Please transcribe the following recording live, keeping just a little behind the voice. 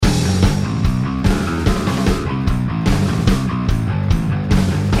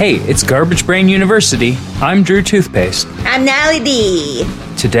Hey, it's Garbage Brain University. I'm Drew Toothpaste. I'm Natalie D.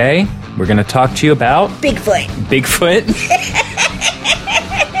 Today, we're going to talk to you about... Bigfoot. Bigfoot?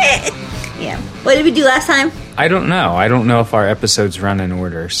 Yeah. What did we do last time? I don't know. I don't know if our episodes run in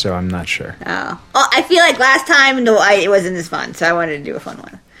order, so I'm not sure. Oh. Well, I feel like last time, it wasn't as fun, so I wanted to do a fun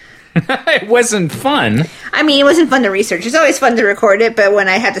one. It wasn't fun. I mean, it wasn't fun to research. It's always fun to record it, but when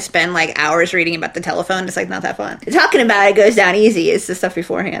I had to spend, hours reading about the telephone, it's, not that fun. Talking about it goes down easy. It's the stuff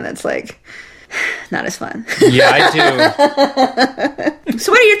beforehand that's, not as fun. Yeah, I do.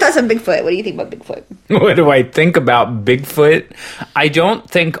 So what are your thoughts on Bigfoot? What do you think about Bigfoot? What do I think about Bigfoot? I don't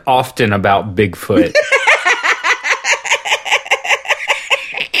think often about Bigfoot.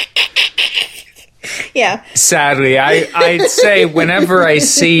 Yeah. Sadly, I'd say whenever I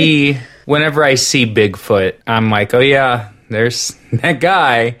see Bigfoot, I'm like, oh yeah, there's that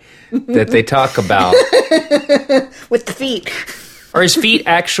guy that they talk about. With the feet. Are his feet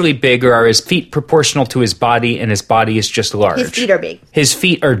actually big, or are his feet proportional to his body and his body is just large? His feet are big. His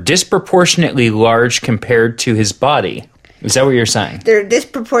feet are disproportionately large compared to his body. Is that what you're saying? They're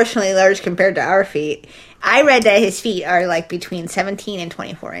disproportionately large compared to our feet. I read that his feet are between 17 and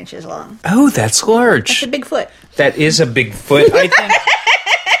 24 inches long. Oh, that's large. That's a big foot. That is a big foot.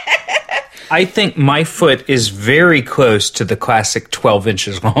 I think my foot is very close to the classic 12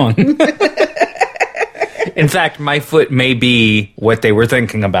 inches long. In fact, my foot may be what they were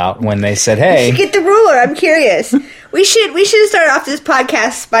thinking about when they said, hey. You should get the ruler. I'm curious. We should start off this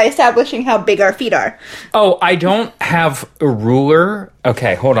podcast by establishing how big our feet are. Oh, I don't have a ruler.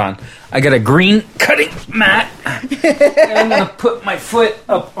 Okay, hold on. I got a green cutting mat. And I'm going to put my foot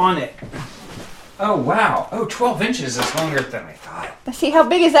up on it. Oh, wow. Oh, 12 inches is longer than I thought. Let's see, how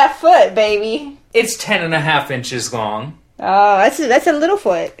big is that foot, baby? It's 10 and a half inches long. Oh, that's a little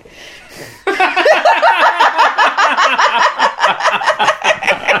foot.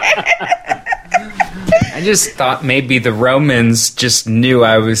 I just thought maybe the Romans just knew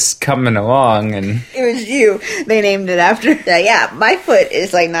I was coming along, and it was you. They named it after. Yeah, my foot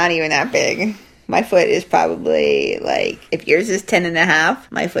is not even that big. My foot is probably if yours is 10 and a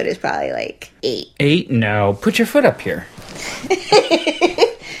half, my foot is probably 8. 8? No, put your foot up here.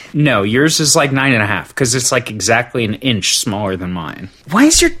 No, yours is 9.5 because it's exactly an inch smaller than mine. Why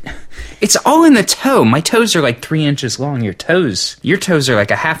is it's all in the toe. My toes are 3 inches long. Your toes are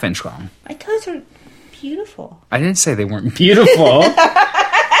a half inch long. My toes are beautiful. I didn't say they weren't beautiful.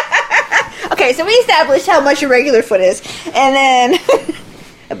 Okay, so we established how much a regular foot is, and then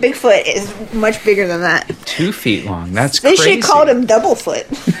a big foot is much bigger than that. 2 feet long. That's they crazy. They should call him double foot.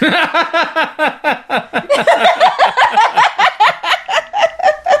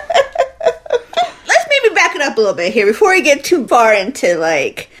 Back it up a little bit here before we get too far into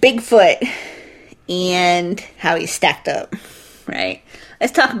Bigfoot and how he's stacked up, right?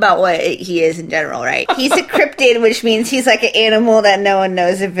 Let's talk about what he is in general, right? He's a cryptid, which means he's an animal that no one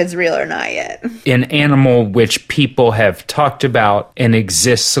knows if it's real or not yet. An animal which people have talked about and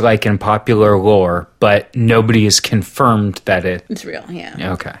exists in popular lore, but nobody has confirmed that it's real,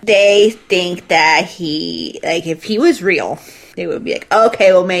 yeah. Okay. They think that he, if he was real, they would be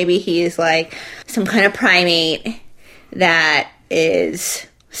okay, well, maybe he is some kind of primate that is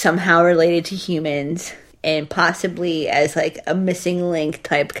somehow related to humans and possibly as a missing link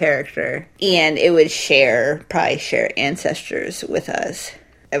type character. And it would probably share ancestors with us,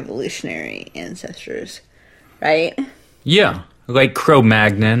 evolutionary ancestors, right? Yeah,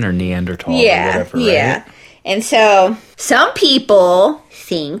 Cro-Magnon or Neanderthal or whatever, yeah. Right? And so some people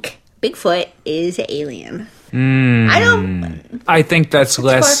think Bigfoot is alien. I think that's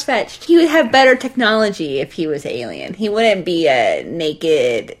less far-fetched. He would have better technology if he was alien. He wouldn't be a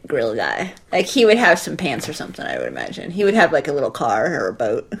naked grill guy. He would have some pants or something, I would imagine. He would have a little car or a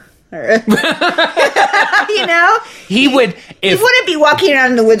boat. Or you know? He would... He wouldn't be walking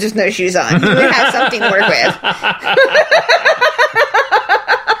around in the woods with no shoes on. He would have something to work with.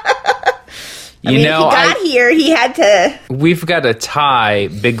 If he got here, he had to... We've got to tie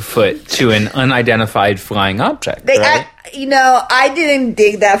Bigfoot to an unidentified flying object, right? I didn't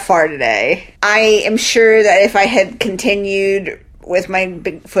dig that far today. I am sure that if I had continued with my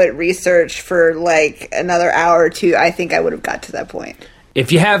Bigfoot research for another hour or two, I think I would have got to that point.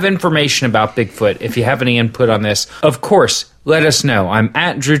 If you have information about Bigfoot, if you have any input on this, of course, let us know. I'm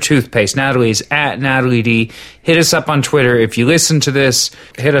at Drew Toothpaste. Natalie's at Natalie D. Hit us up on Twitter. If you listen to this,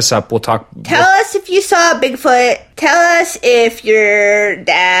 hit us up. We'll talk. Tell us if you saw a Bigfoot. Tell us if your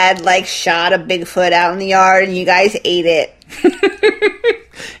dad, shot a Bigfoot out in the yard and you guys ate it.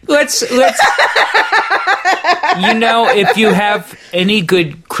 Let's if you have any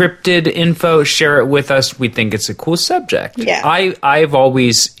good cryptid info, share it with us. We think it's a cool subject. Yeah. I've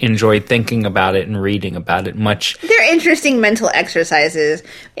always enjoyed thinking about it and reading about it much. They're interesting mental exercises.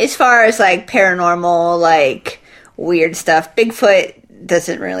 As far as, like, paranormal, like, weird stuff, Bigfoot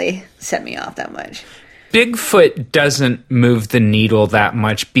doesn't really set me off that much. Bigfoot doesn't move the needle that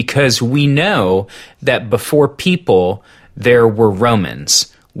much because we know that before people, there were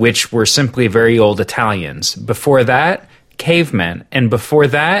Romans, which were simply very old Italians. Before that, cavemen. And before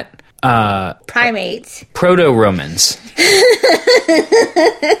that, primates. Proto-Romans.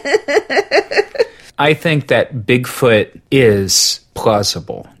 I think that Bigfoot is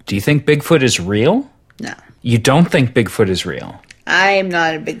plausible. Do you think Bigfoot is real? No. You don't think Bigfoot is real? I am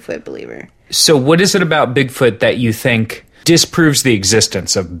not a Bigfoot believer. So what is it about Bigfoot that you think disproves the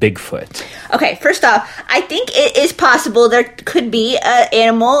existence of Bigfoot? Okay, first off, I think it is possible there could be an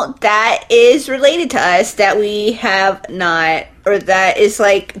animal that is related to us that we have not, or that is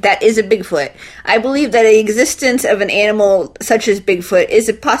a Bigfoot. I believe that the existence of an animal such as Bigfoot is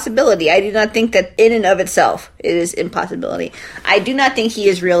a possibility. I do not think that in and of itself it is impossibility. I do not think he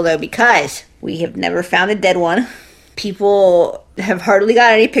is real, though, because we have never found a dead one. People have hardly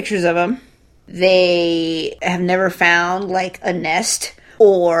got any pictures of him. They have never found, like, a nest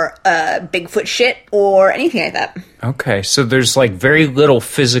or a Bigfoot shit or anything like that. Okay, so there's, like, very little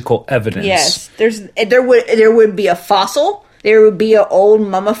physical evidence. Yes, there would be a fossil. There would be an old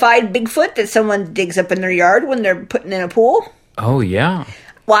mummified Bigfoot that someone digs up in their yard when they're putting in a pool. Oh, yeah.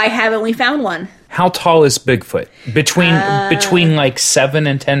 Why haven't we found one? How tall is Bigfoot? Between like 7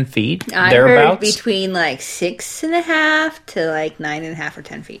 and 10 feet? I heard between like 6.5 to like 9.5 or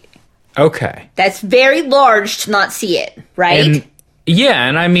 10 feet. Okay. That's very large to not see it, right?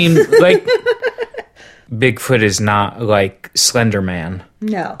 And I mean, like, Bigfoot is not like Slender Man.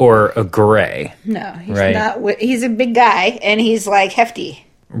 No. Or a gray. No, he's not. He's a big guy, and he's like hefty.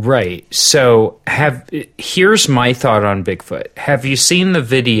 Right. So here's my thought on Bigfoot. Have you seen the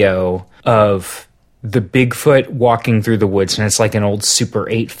video of the Bigfoot walking through the woods? And it's like an old Super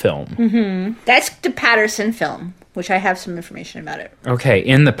 8 film. Mm-hmm. That's the Patterson film, which I have some information about it. Okay.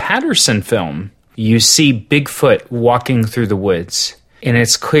 In the Patterson film, you see Bigfoot walking through the woods, and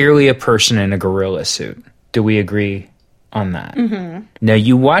it's clearly a person in a gorilla suit. Do we agree on that? Mm-hmm. Now,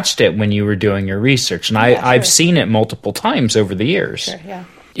 you watched it when you were doing your research, and I've seen it multiple times over the years. Sure, yeah.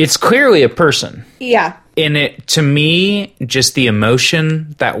 It's clearly a person. Yeah. And it, to me, just the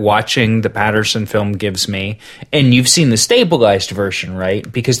emotion that watching the Patterson film gives me, and you've seen the stabilized version, right?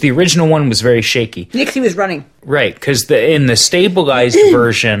 Because the original one was very shaky. Nixie was running. Right, because in the stabilized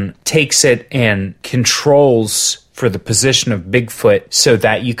version takes it and controls for the position of Bigfoot so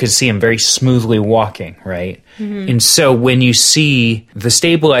that you could see him very smoothly walking, right? Mm-hmm. And so when you see the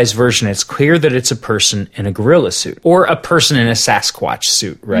stabilized version, it's clear that it's a person in a gorilla suit or a person in a Sasquatch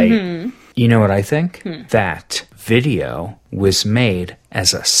suit, right? Mm-hmm. You know what I think? That video was made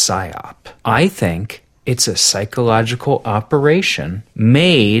as a psyop. I think it's a psychological operation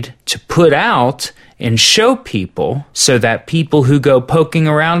made to put out and show people so that people who go poking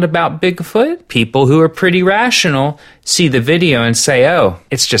around about Bigfoot, people who are pretty rational, see the video and say, oh,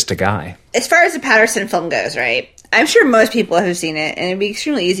 it's just a guy. As far as the Patterson film goes, right? I'm sure most people have seen it, and it'd be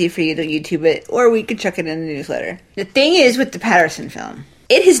extremely easy for you to YouTube it, or we could chuck it in the newsletter. The thing is with the Patterson film,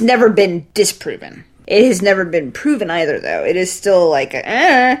 it has never been disproven. It has never been proven either, though. It is still like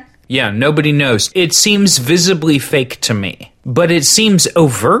Yeah, nobody knows. It seems visibly fake to me, but it seems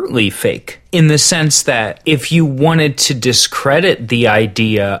overtly fake in the sense that if you wanted to discredit the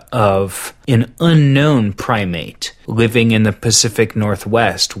idea of an unknown primate living in the Pacific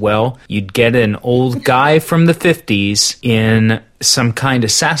Northwest, well, you'd get an old guy from the 50s in some kind of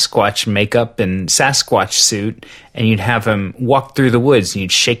Sasquatch makeup and Sasquatch suit, and you'd have him walk through the woods and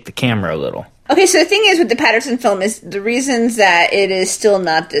you'd shake the camera a little. Okay, so the thing is with the Patterson film is the reasons that it is still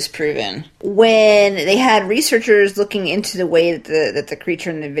not disproven. When they had researchers looking into the way that the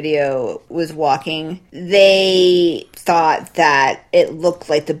creature in the video was walking, they thought that it looked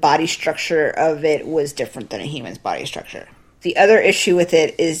like the body structure of it was different than a human's body structure. The other issue with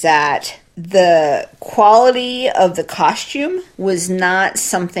it is that the quality of the costume was not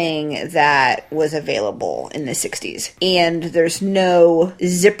something that was available in the 60s. And there's no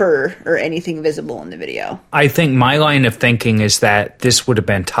zipper or anything visible in the video. I think my line of thinking is that this would have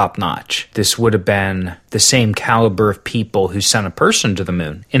been top-notch. This would have been the same caliber of people who sent a person to the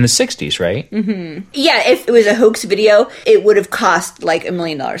moon in the 60s, right? Mm-hmm. Yeah, if it was a hoax video, it would have cost like $1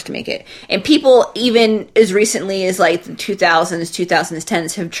 million to make it. And people, even as recently as like the 2000s,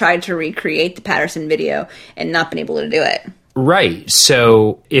 2010s, have tried to recreate the Patterson video and not been able to do it. Right.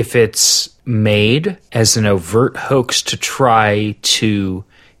 So if it's made as an overt hoax to try to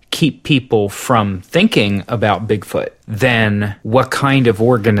keep people from thinking about Bigfoot, then what kind of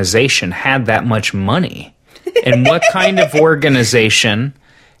organization had that much money? And what kind of organization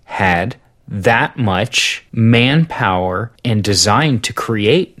had that much manpower and design to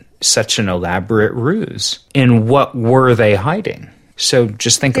create such an elaborate ruse? And what were they hiding? So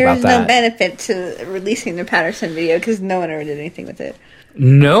just think about that. There's no benefit to releasing the Patterson video because no one ever did anything with it.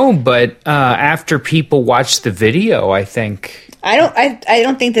 No, but after people watched the video, I think... I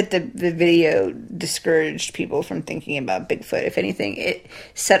don't think that the video discouraged people from thinking about Bigfoot. If anything, it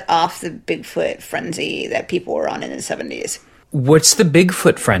set off the Bigfoot frenzy that people were on in the 70s. What's the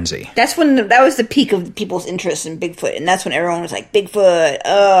Bigfoot frenzy? That's when that was the peak of people's interest in Bigfoot, and that's when everyone was like, Bigfoot,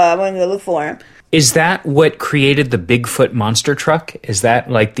 I'm going to go look for him. Is that what created the Bigfoot monster truck? Is that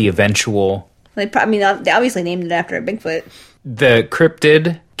like the eventual... They obviously named it after a Bigfoot. The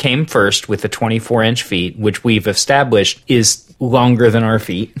cryptid came first with the 24-inch feet, which we've established is longer than our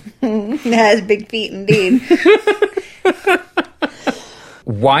feet. It has big feet indeed.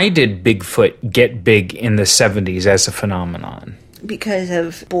 Why did Bigfoot get big in the 70s as a phenomenon? Because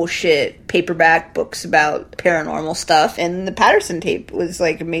of bullshit paperback books about paranormal stuff, and the Patterson tape was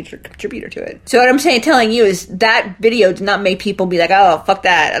like a major contributor to it. So what I'm telling you is that video did not make people be like, oh, fuck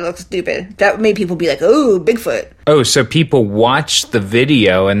that looks stupid. That made people be like, oh, Bigfoot. Oh, so people watched the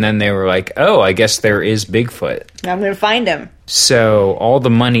video and then they were like, oh, I guess there is Bigfoot. Now I'm going to find him. So all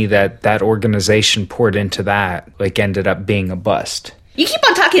the money that organization poured into that like ended up being a bust. You keep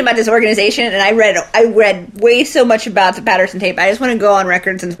on talking about this organization, and I read way so much about the Patterson tape. I just want to go on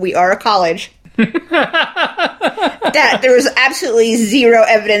record, since we are a college, that there was absolutely zero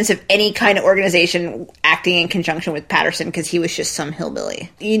evidence of any kind of organization acting in conjunction with Patterson, because he was just some hillbilly.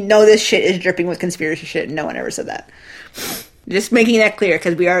 You know this shit is dripping with conspiracy shit, and no one ever said that. Just making that clear,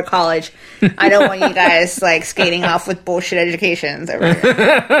 because we are a college. I don't want you guys, like, skating off with bullshit educations over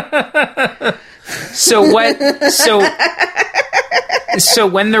here. So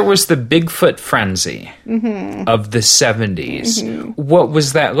when there was the Bigfoot frenzy of the 70s, what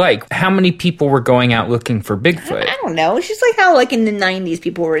was that like? How many people were going out looking for Bigfoot? I don't know. It's just like how, like, in the 90s,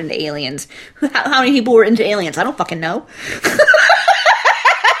 people were into aliens. How many people were into aliens? I don't fucking know.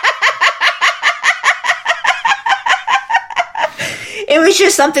 It was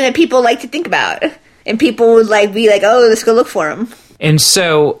just something that people like to think about. And people would, like, be like, oh, let's go look for them. And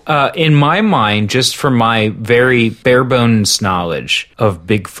so, in my mind, just from my very bare bones knowledge of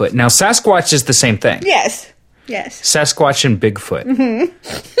Bigfoot, now Sasquatch is the same thing. Yes. Sasquatch and Bigfoot.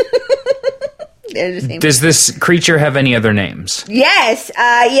 They're the same. Does this creature have any other names? Yes.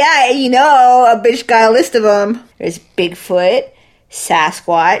 Yeah, a bitch got a list of them. There's Bigfoot,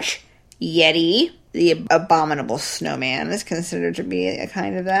 Sasquatch, Yeti. The abominable snowman is considered to be a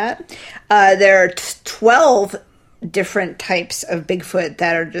kind of that. There are 12 different types of Bigfoot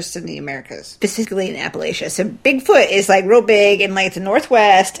that are just in the Americas, specifically in Appalachia. So Bigfoot is like real big in like the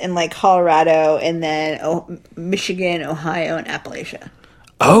Northwest and like Colorado, and then Michigan, Ohio, and Appalachia.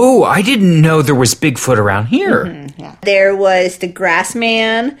 Oh, I didn't know there was Bigfoot around here. Yeah. There was the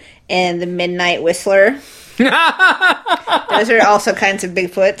Grassman and the Midnight Whistler. Those are also kinds of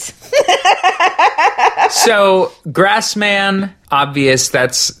Bigfoots. So, Grassman, obvious,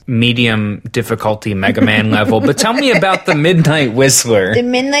 that's medium difficulty Mega Man level. But tell me about the Midnight Whistler. The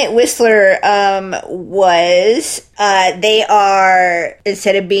Midnight Whistler they are,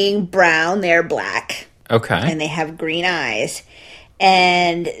 instead of being brown, they're black. Okay. And they have green eyes.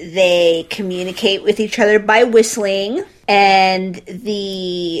 And they communicate with each other by whistling. And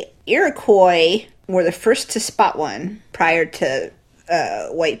the Iroquois were the first to spot one prior to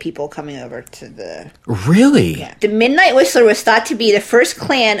white people coming over to the... Really? Yeah. The Midnight Whistler was thought to be the first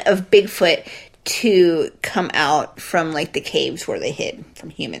clan of Bigfoot to come out from, like, the caves where they hid from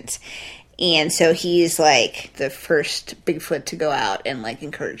humans. And so he's, like, the first Bigfoot to go out and, like,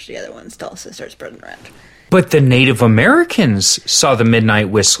 encourage the other ones to also start spreading around. But the Native Americans saw the Midnight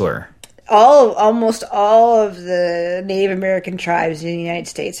Whistler. Almost all of the Native American tribes in the United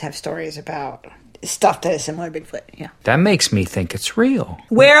States have stories about stuff that is similar to Bigfoot. Yeah, that makes me think it's real.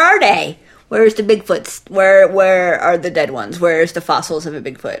 Where are they? Where's the Bigfoots? Where are the dead ones? Where's the fossils of a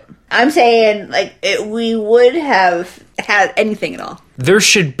Bigfoot? I'm saying, like, we would have had anything at all. There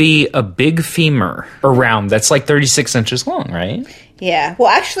should be a big femur around that's like 36 inches long, right? Yeah. Well,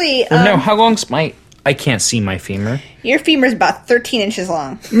 actually, no. How long's my? I can't see my femur. Your femur's about 13 inches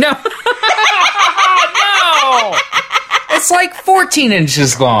long. No. No. It's like 14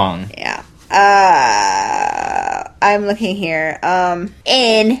 inches long. Yeah. I'm looking here.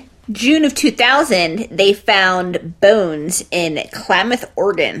 In June of 2000, they found bones in Klamath,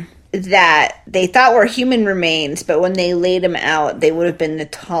 Oregon that they thought were human remains, but when they laid them out, they would have been the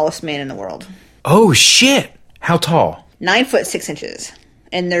tallest man in the world. Oh, shit. How tall? 9 foot 6 inches.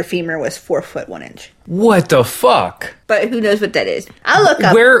 And their femur was 4 foot 1 inch. What the fuck? But who knows what that is? I'll look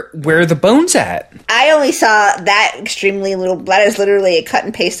up. Where are the bones at? I only saw that extremely little. That is literally a cut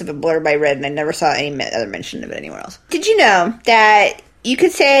and paste of a blurb I read, and I never saw any other mention of it anywhere else. Did you know that you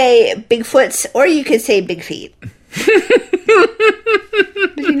could say Bigfoots or you could say Big Feet?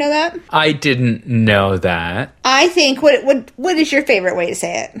 Did you know that? I didn't know that. I think, what is your favorite way to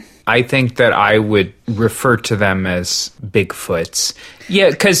say it? I think that I would refer to them as Bigfoots. Yeah,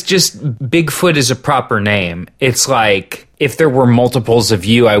 because just Bigfoot is a proper name. It's like, if there were multiples of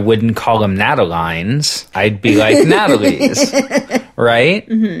you, I wouldn't call them Natalines. I'd be like Natalie's. Right?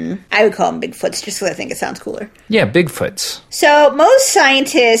 Mm-hmm. I would call them Bigfoots just because I think it sounds cooler. Yeah, Bigfoots. So, most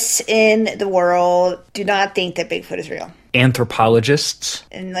scientists in the world do not think that Bigfoot is real. Anthropologists.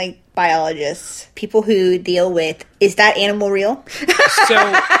 And, like, biologists. People who deal with, is that animal real?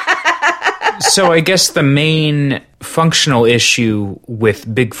 So I guess the main functional issue with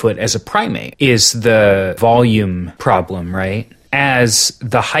Bigfoot as a primate is the volume problem, right? As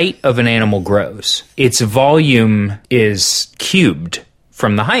the height of an animal grows, its volume is cubed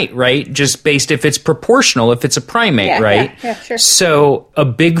from the height, right? Just based if it's proportional, if it's a primate, right? Yeah, sure. So a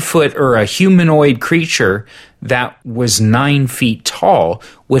Bigfoot or a humanoid creature that was 9 feet tall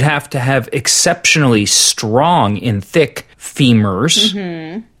would have to have exceptionally strong and thick femurs.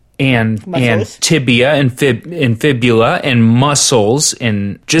 Mm-hmm. And tibia and fibula and muscles,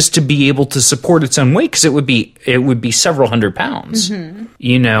 and just to be able to support its own weight, because it would be several hundred pounds. Mm-hmm.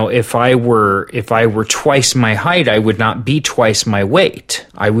 You know, if I were twice my height, I would not be twice my weight.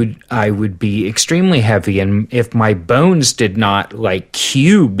 I would be extremely heavy, and if my bones did not like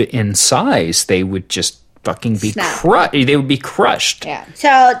cube in size, they would just fucking be crushed. They would be crushed. Yeah.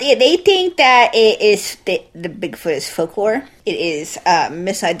 So they think that it is the Bigfoot is folklore. It is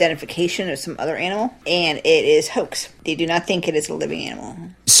misidentification of some other animal, and it is hoax. They do not think it is a living animal.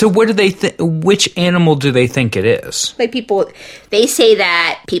 So what do they which animal do they think it is? Like they say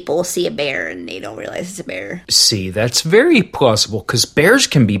that people see a bear and they don't realize it's a bear. See, that's very plausible because bears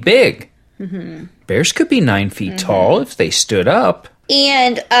can be big. Mm-hmm. Bears could be 9 feet tall if they stood up.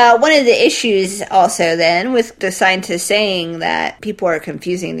 And one of the issues also then with the scientists saying that people are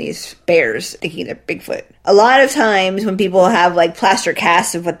confusing these bears thinking they're Bigfoot. A lot of times when people have like plaster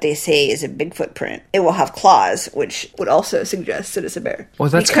casts of what they say is a Bigfoot print, it will have claws, which would also suggest that it's a bear. Well,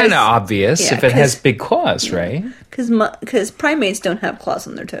 that's kind of obvious if it has big claws, right? Because primates don't have claws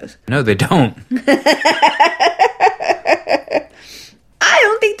on their toes. No, they don't. I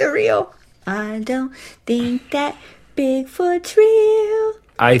don't think they're real. I don't think that Bigfoot's real.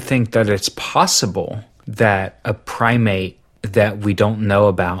 I think that it's possible that a primate that we don't know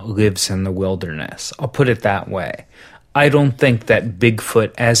about lives in the wilderness. I'll put it that way. I don't think that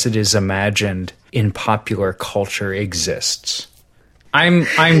Bigfoot, as it is imagined in popular culture, exists. I'm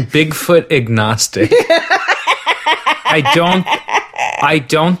Bigfoot agnostic. I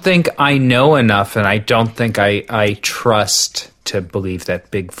don't think I know enough, and I don't think I trust to believe that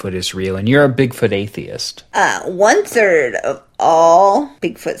Bigfoot is real. And you're a Bigfoot atheist. 1/3 of all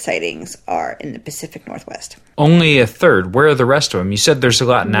Bigfoot sightings are in the Pacific Northwest. Only a third. Where are the rest of them? You said there's a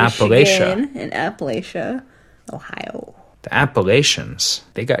lot in Appalachia. In Appalachia, Ohio. The Appalachians,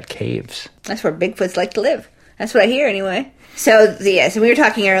 they got caves. That's where Bigfoots like to live. That's what I hear anyway. So we were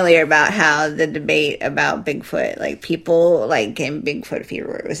talking earlier about how the debate about Bigfoot, like people like in Bigfoot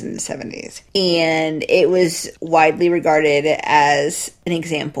fever, it was in the 70s. And it was widely regarded as an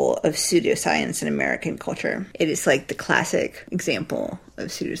example of pseudoscience in American culture. It is like the classic example of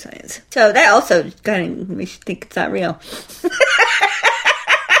pseudoscience. So that also kind of makes you think it's not real.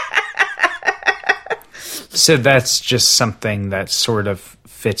 So that's just something that sort of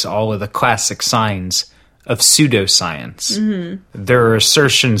fits all of the classic signs of pseudoscience. Mm-hmm. There are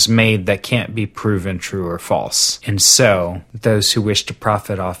assertions made that can't be proven true or false. And so those who wish to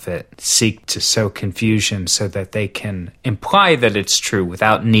profit off it seek to sow confusion so that they can imply that it's true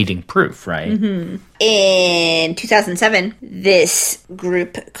without needing proof, right? Mm-hmm. In 2007, this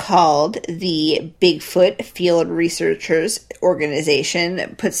group called the Bigfoot Field Researchers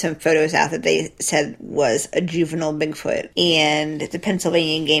Organization put some photos out that they said was a juvenile Bigfoot. And the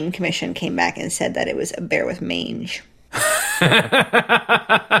Pennsylvania Game Commission came back and said that it was a bear with mange.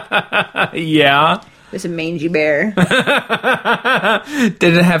 Yeah. It was a mangy bear.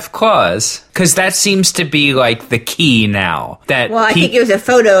 Did it have claws? Because that seems to be like the key now. I think it was a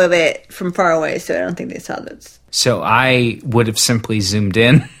photo of it from far away, so I don't think they saw those. So I would have simply zoomed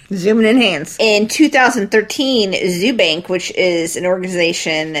in Zooming in hands. In 2013, ZooBank, which is an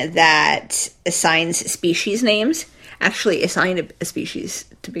organization that assigns species names, actually assigned a species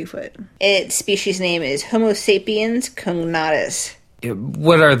to Bigfoot. Its species name is Homo sapiens cognatus.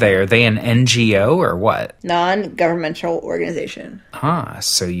 What are they? Are they an NGO or what? Non-governmental organization. Ah,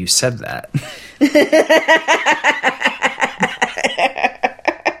 so you said that.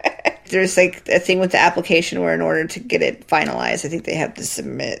 There's like a thing with the application where in order to get it finalized, I think they have to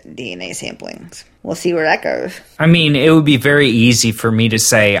submit DNA samplings. We'll see where that goes. I mean, it would be very easy for me to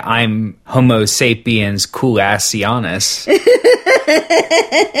say I'm Homo sapiens coolassianus.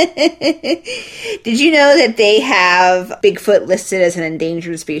 Did you know that they have Bigfoot listed as an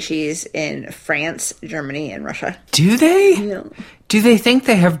endangered species in France, Germany, and Russia? Do they? No. Do they think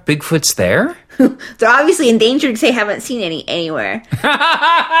they have Bigfoots there? They're obviously endangered because they haven't seen any anywhere.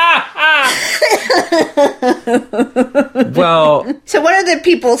 Well... So one of the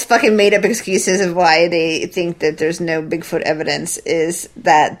people's fucking made-up excuses of why they think that there's no Bigfoot evidence is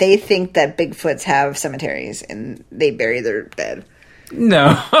that they think that Bigfoots have cemeteries and they bury their dead.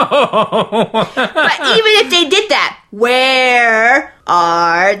 No. But even if they did that, where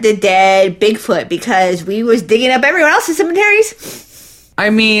are the dead Bigfoot? Because we was digging up everyone else's cemeteries. I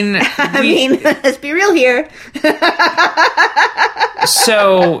mean... let's be real here.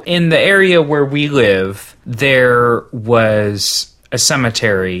 So, in the area where we live, there was a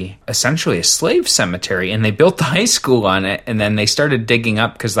cemetery, essentially a slave cemetery, and they built the high school on it, and then they started digging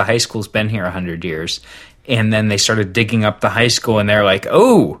up, because the high school's been here 100 years, and then they started digging up the high school, and they're like,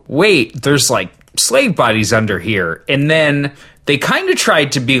 oh, wait, there's, like, slave bodies under here. And then they kind of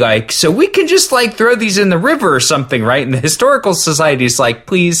tried to be like, so we can just, like, throw these in the river or something, right? And the Historical Society's like,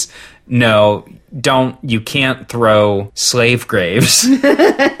 please, no, you can't throw slave graves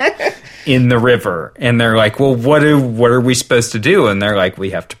in the river. And they're like, well, what are we supposed to do? And they're like,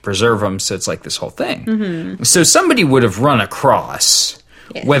 we have to preserve them. So it's like this whole thing. Mm-hmm. So somebody would have run across...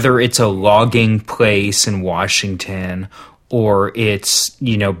 Yes. Whether it's a logging place in Washington or it's,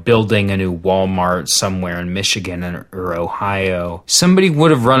 building a new Walmart somewhere in Michigan or Ohio, somebody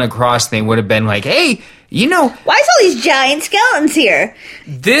would have run across and they would have been like, hey, why is all these giant skeletons here?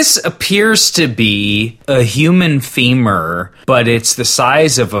 This appears to be a human femur, but it's the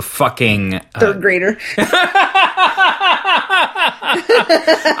size of a fucking... third grader.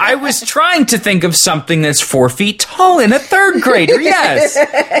 I was trying to think of something that's 4 feet tall in a third grader, yes.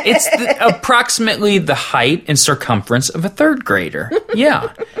 It's approximately the height and circumference of a third grader.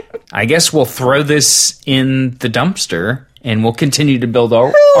 Yeah. I guess we'll throw this in the dumpster and we'll continue to build our...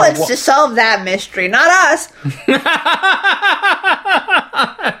 Who wants to solve that mystery? Not us.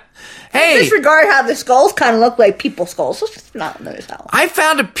 Hey, disregard how the skulls kind of look like people's skulls. Let's just not notice that one. I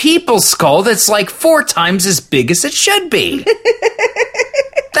found a people's skull that's like 4 times as big as it should be.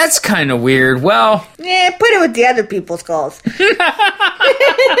 That's kind of weird. Well... yeah, put it with the other people's skulls.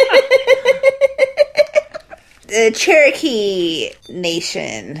 The Cherokee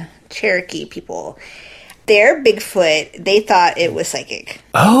Nation, Cherokee people... their Bigfoot, they thought it was psychic.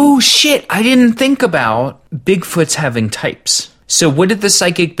 Oh, shit. I didn't think about Bigfoots having types. So what did the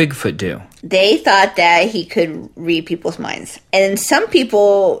psychic Bigfoot do? They thought that he could read people's minds. And some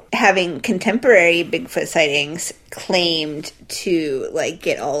people having contemporary Bigfoot sightings claimed to,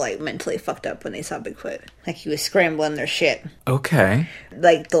 get all, mentally fucked up when they saw Bigfoot. Like, he was scrambling their shit. Okay.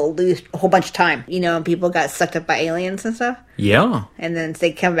 Like, they'll lose a whole bunch of time. And people got sucked up by aliens and stuff. Yeah. And then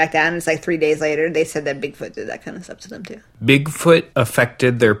they come back down, and it's 3 days later, they said that Bigfoot did that kind of stuff to them, too. Bigfoot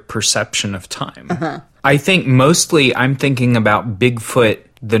affected their perception of time. Uh-huh. I think mostly I'm thinking about Bigfoot.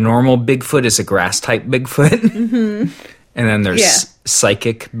 The normal Bigfoot is a grass-type Bigfoot. Mm-hmm. And then there's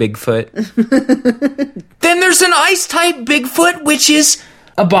psychic Bigfoot. Then there's an ice-type Bigfoot, which is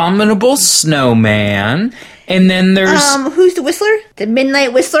Abominable Snowman. And then there's... who's the Whistler? The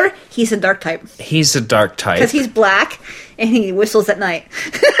Midnight Whistler? He's a dark type. He's a dark type. Because he's black, and he whistles at night.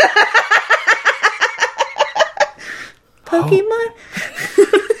 Pokemon?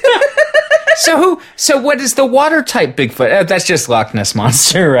 So what is the water type Bigfoot? That's just Loch Ness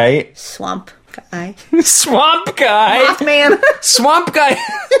Monster, right? Swamp guy. Swamp guy. Mothman. Swamp guy.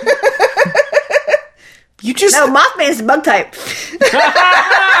 No, Mothman's the bug type.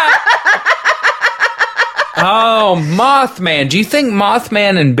 Oh, Mothman. Do you think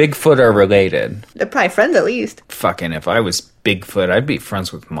Mothman and Bigfoot are related? They're probably friends at least. Fucking, if I was Bigfoot, I'd be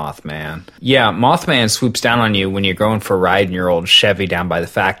friends with Mothman. Yeah, Mothman swoops down on you when you're going for a ride in your old Chevy down by the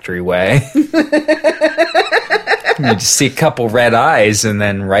factory way. You just see a couple red eyes and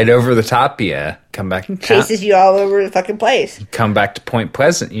then right over the top of you. Come back. Chases you all over the fucking place. Come back to Point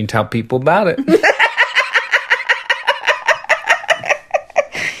Pleasant. You can tell people about it.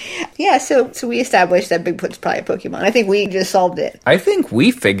 Yeah, so we established that Bigfoot's probably a Pokemon. I think we just solved it. I think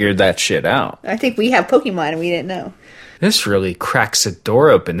we figured that shit out. I think we have Pokemon and we didn't know. This really cracks a door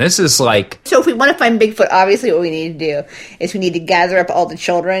open. This is like... So if we want to find Bigfoot, obviously what we need to do is we need to gather up all the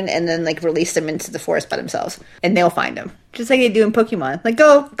children and then, like, release them into the forest by themselves. And they'll find them. Just like they do in Pokemon. Like,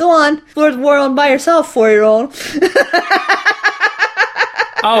 go on, explore the world by yourself, 4-year-old.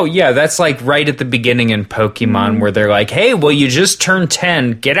 Oh, yeah, that's like right at the beginning in Pokemon where they're like, hey, well, you just turned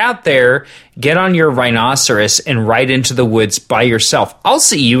 10. Get out there, get on your rhinoceros, and ride into the woods by yourself. I'll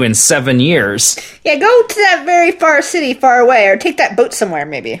see you in 7 years. Yeah, go to that very far city far away, or take that boat somewhere,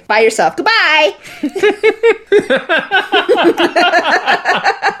 maybe. By yourself. Goodbye!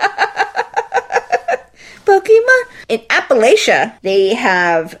 Pokemon. In Appalachia, they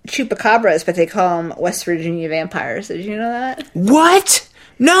have chupacabras, but they call them West Virginia vampires. Did you know that? What?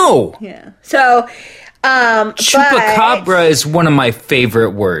 No. Yeah. So, Chupacabra is one of my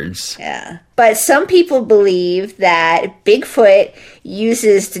favorite words. Yeah. But some people believe that Bigfoot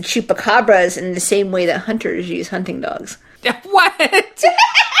uses the chupacabras in the same way that hunters use hunting dogs. What?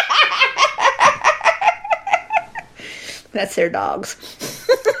 That's their dogs.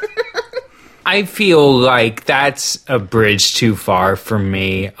 I feel like that's a bridge too far for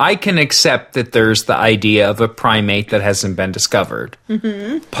me. I can accept that there's the idea of a primate that hasn't been discovered.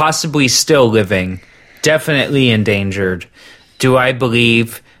 Mm-hmm. Possibly still living. Definitely endangered. Do I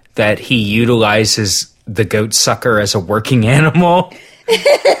believe that he utilizes the goat sucker as a working animal?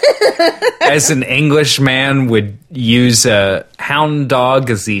 As an Englishman would use a hound dog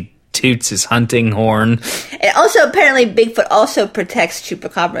as he toots his hunting horn. And also, apparently, Bigfoot also protects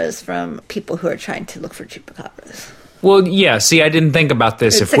chupacabras from people who are trying to look for chupacabras. Well, yeah, see, I didn't think about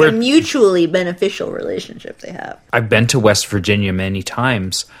this. It's like a mutually beneficial relationship they have. I've been to West Virginia many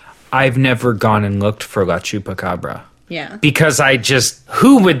times. I've never gone and looked for La Chupacabra. Yeah. Because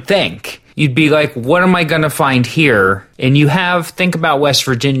who would think? You'd be like, what am I going to find here? And think about West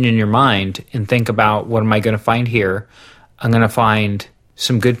Virginia in your mind and think about, what am I going to find here? I'm going to find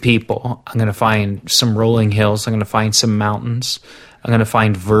some good people. I'm going to find some rolling hills. I'm going to find some mountains. I'm going to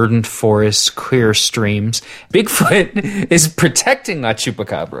find verdant forests, clear streams. Bigfoot is protecting La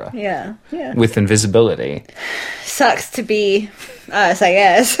Chupacabra. Yeah. With invisibility. Sucks to be us, I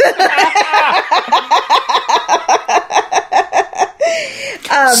guess.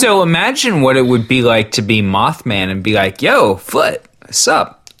 So imagine what it would be like to be Mothman and be like, yo, Foot, what's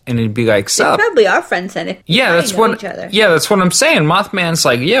up? And it'd be like, sup? They probably are friends then. That's what I'm saying. Mothman's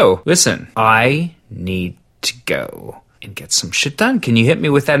like, yo, listen, I need to go and get some shit done. Can you hit me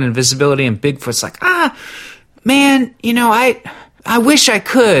with that invisibility? And Bigfoot's like, man, I wish I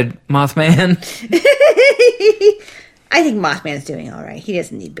could, Mothman. I think Mothman's doing all right. He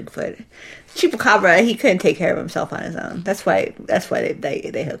doesn't need Bigfoot. Chupacabra, he couldn't take care of himself on his own. That's why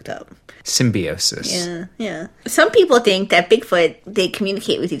they hooked up. Symbiosis. Yeah. Some people think that Bigfoot, they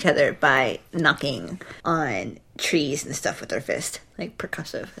communicate with each other by knocking on trees and stuff with their fist. Like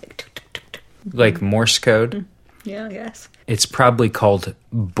percussive. Like tuk, tuk, tuk, tuk. Like Morse code? Yeah, I guess. It's probably called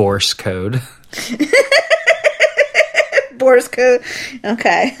Borse code. Morse code.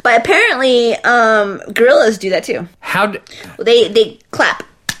 Okay. But apparently, gorillas do that too. They clap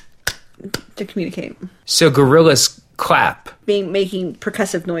to communicate. So gorillas clap. Making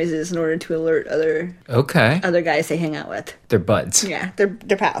percussive noises in order to alert other guys they hang out with. They're buds. Yeah, they're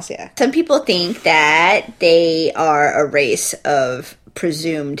pals, yeah. Some people think that they are a race of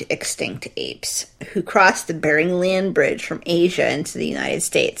presumed extinct apes who crossed the Bering Land Bridge from Asia into the United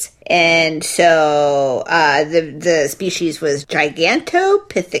States. And so the species was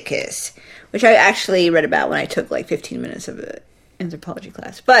Gigantopithecus, which I actually read about when I took like 15 minutes of an anthropology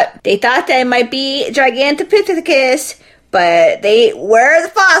class. But they thought that it might be Gigantopithecus, but where are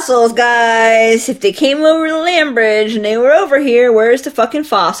the fossils, guys? If they came over the land bridge and they were over here, where's the fucking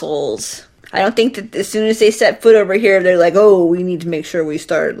fossils? I don't think that as soon as they set foot over here, they're like, oh, we need to make sure we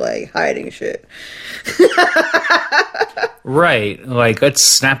start, like, hiding shit. Right. Like, let's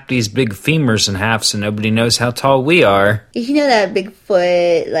snap these big femurs in half so nobody knows how tall we are. Did you know that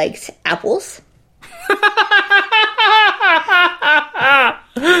Bigfoot likes apples?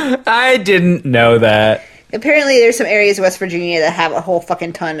 I didn't know that. Apparently, there's some areas of West Virginia that have a whole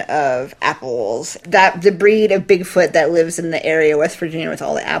fucking ton of apples. The breed of Bigfoot that lives in the area of West Virginia with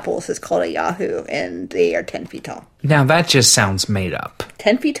all the apples is called a Yahoo, and they are 10 feet tall. Now, that just sounds made up.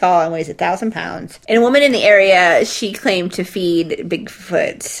 10 feet tall and weighs 1,000 pounds. And a woman in the area, she claimed to feed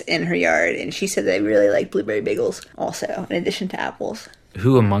Bigfoots in her yard, and she said they really like blueberry bagels also, in addition to apples.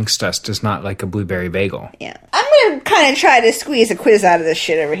 Who amongst us does not like a blueberry bagel? Yeah. I'm going to kind of try to squeeze a quiz out of this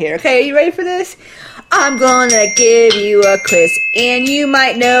shit over here. Okay, are you ready for this? I'm going to give you a quiz, and you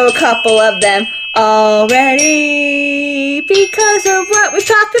might know a couple of them already because of what we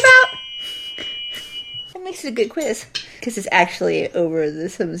talked about. That makes it a good quiz because it's actually over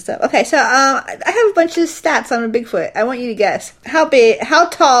some stuff. Okay, so I have a bunch of stats on a Bigfoot. I want you to guess. How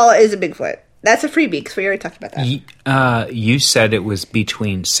tall is a Bigfoot? That's a freebie because we already talked about that. You said it was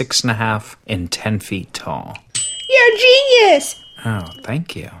between 6.5 and 10 feet tall. You're a genius! Oh,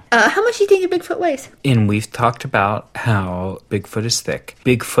 thank you. How much do you think a Bigfoot weighs? And we've talked about how Bigfoot is thick.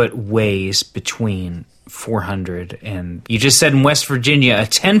 Bigfoot weighs between 400 and... You just said in West Virginia, a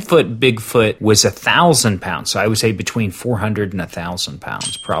 10-foot Bigfoot was 1,000 pounds. So I would say between 400 and 1,000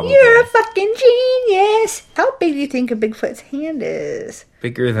 pounds, probably. You're a fucking genius! How big do you think a Bigfoot's hand is?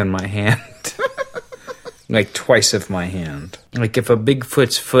 Bigger than my hand. Like twice of my hand. Like if a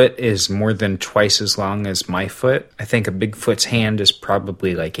Bigfoot's foot is more than twice as long as my foot, I think a Bigfoot's hand is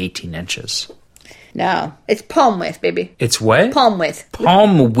probably like 18 inches. No, it's palm width, baby. It's what? Palm width.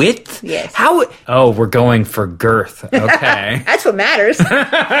 Palm width? Yes. How? Oh, we're going for girth. Okay. That's what matters.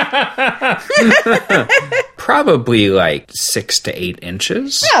 Probably like 6 to 8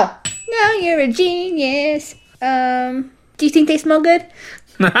 inches. No, you're a genius. Do you think they smell good?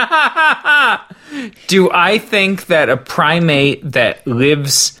 Do I think that a primate that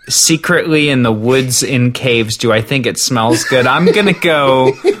lives secretly in the woods in caves, do I think it smells good? I'm going to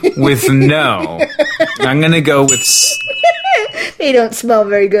go with no. I'm going to go with... They don't smell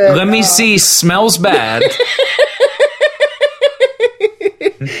very good. Let me see. Smells bad.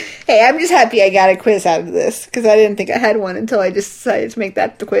 Hey, I'm just happy I got a quiz out of this because I didn't think I had one until I just decided to make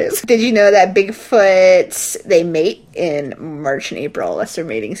that the quiz. Did you know that Bigfoots, they mate in March and April? That's their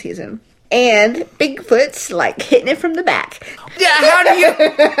mating season. And Bigfoots like hitting it from the back.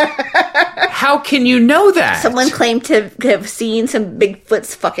 Yeah, how can you know that? Someone claimed to have seen some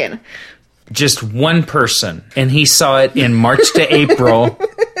Bigfoots fucking. Just one person, and he saw it in March to April.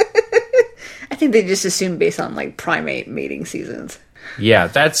 I think they just assumed based on like primate mating seasons. Yeah,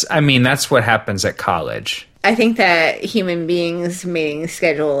 that's what happens at college. I think that human beings' mating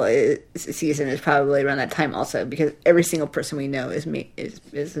season is probably around that time also because every single person we know is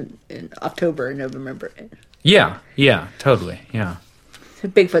in October or November. Yeah, totally, yeah. So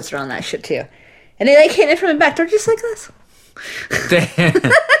Bigfoots are on that shit too. And they like hitting it from the back. They're just like us.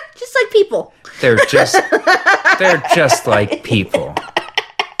 Just like people. They're just like people.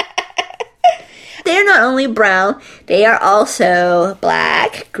 They're not only brown, they are also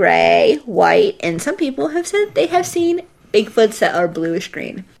black, gray, white, and some people have said they have seen Bigfoots that are bluish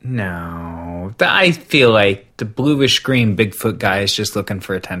green. No, I feel like the bluish green Bigfoot guy is just looking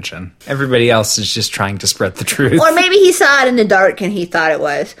for attention. Everybody else is just trying to spread the truth. Or maybe he saw it in the dark and he thought it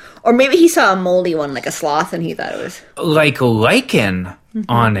was. Or maybe he saw a moldy one like a sloth and he thought it was. Like lichen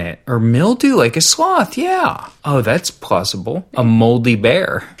on it. Or mildew like a sloth, yeah. Oh, that's plausible. A moldy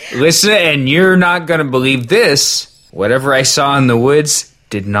bear. Listen, and you're not going to believe this. Whatever I saw in the woods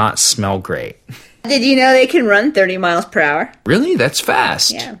did not smell great. Did you know they can run 30 miles per hour? Really? That's fast.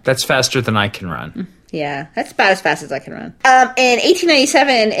 Yeah. That's faster than I can run. Yeah, that's about as fast as I can run. In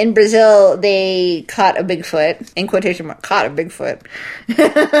 1897, in Brazil, they caught a Bigfoot, in quotation mark, caught a Bigfoot.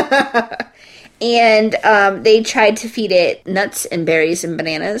 And they tried to feed it nuts and berries and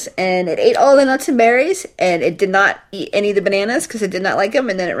bananas, and it ate all the nuts and berries, and it did not eat any of the bananas because it did not like them,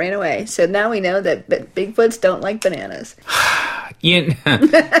 and then it ran away. So now we know that Bigfoots don't like bananas.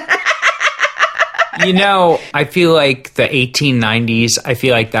 You know, I feel like the 1890s, I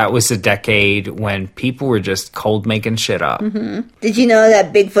feel like that was the decade when people were just cold making shit up. Mm-hmm. Did you know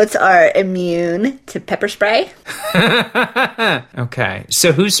that Bigfoots are immune to pepper spray? Okay.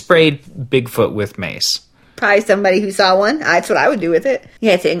 So who sprayed Bigfoot with mace? Probably somebody who saw one. That's what I would do with it.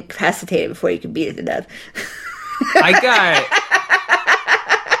 You have to incapacitate it before you can beat it to death. I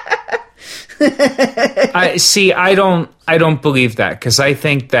don't believe that because I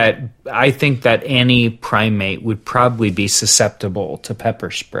think that any primate would probably be susceptible to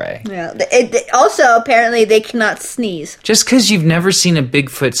pepper spray. Yeah. Also, apparently, they cannot sneeze. Just because you've never seen a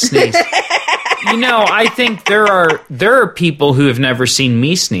Bigfoot sneeze. You know, I think there are people who have never seen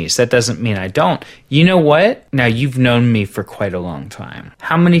me sneeze. That doesn't mean I don't. You know what? Now, you've known me for quite a long time.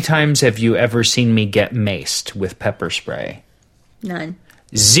 How many times have you ever seen me get maced with pepper spray? None.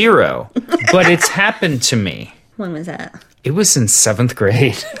 0. But it's happened to me. When was that? It was in 7th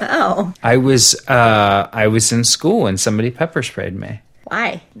grade. Oh. I was in school and somebody pepper sprayed me.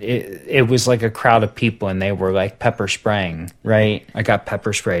 Why? It was like a crowd of people, and they were like pepper spraying, right? I got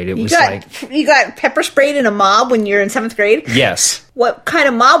pepper sprayed. You got pepper sprayed in a mob when you're in 7th grade? Yes. What kind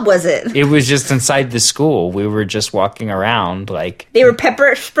of mob was it? It was just inside the school. We were just walking around like... They were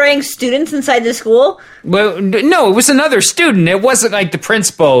pepper spraying students inside the school? Well, no, it was another student. It wasn't like the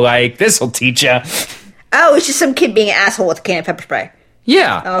principal, like, this'll teach ya. Oh, it's just some kid being an asshole with a can of pepper spray.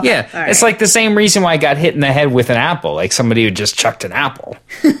 Yeah, okay. Yeah. All right. It's like the same reason why I got hit in the head with an apple. Like somebody who just chucked an apple.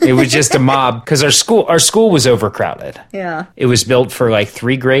 It was just a mob because our school was overcrowded. Yeah. It was built for like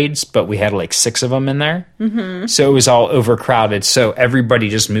 3 grades, but we had like 6 of them in there. Mm-hmm. So it was all overcrowded. So everybody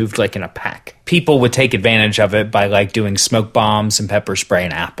just moved like in a pack. People would take advantage of it by like doing smoke bombs and pepper spray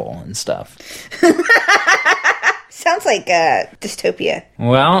and apple and stuff. Sounds like a dystopia.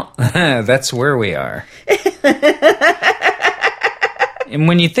 Well, that's where we are. And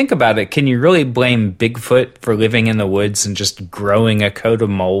when you think about it, can you really blame Bigfoot for living in the woods and just growing a coat of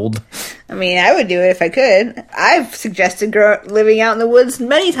mold? I mean, I would do it if I could. I've suggested living out in the woods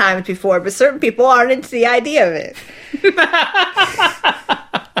many times before, but certain people aren't into the idea of it.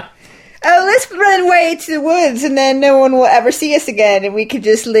 Oh, let's run away to the woods and then no one will ever see us again and we could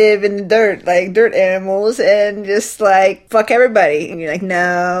just live in the dirt, like dirt animals, and just like fuck everybody. And you're like,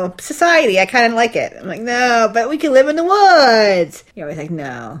 no, society, I kind of like it. I'm like, no, but we can live in the woods. You're always like,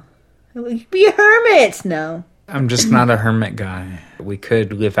 no, we could be hermits. No. I'm just not a hermit guy. We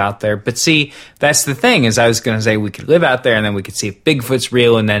could live out there. But see, that's the thing, is I was going to say we could live out there and then we could see if Bigfoot's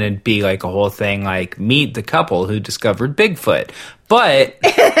real, and then it'd be like a whole thing like meet the couple who discovered Bigfoot. But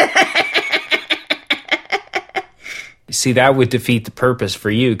see, that would defeat the purpose for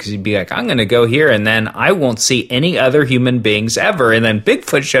you, because you'd be like, I'm going to go here and then I won't see any other human beings ever. And then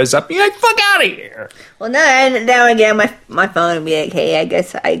Bigfoot shows up and you're like, fuck out of here. Well, now again, my phone would be like, hey, I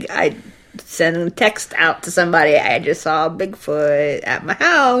guess I send a text out to somebody. I just saw Bigfoot at my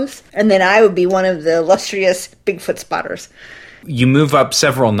house. And then I would be one of the illustrious Bigfoot spotters. You move up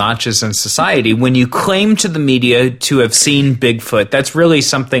several notches in society. When you claim to the media to have seen Bigfoot, that's really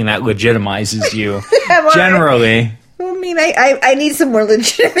something that legitimizes you. Generally. I mean, I need some more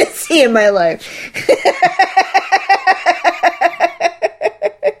legitimacy in my life.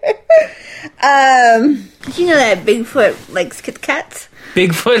 Did you know that Bigfoot likes Kit Kats?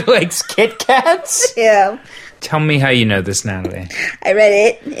 Bigfoot likes Kit Kats? Yeah. Tell me how you know this, Natalie. I read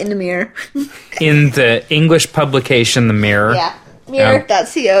it in the Mirror. In the English publication, The Mirror? Yeah.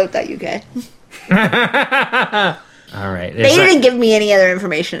 Mirror.co.uk. All right. They didn't give me any other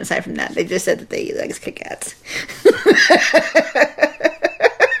information aside from that. They just said that they like Kit Kats.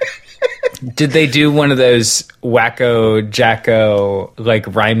 Did they do one of those wacko jacko like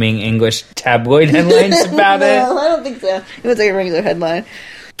rhyming English tabloid headlines about it? No, I don't think so. It was like a regular headline.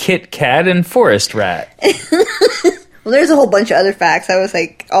 Kit Kat and Forest Rat. Well, there's a whole bunch of other facts. I was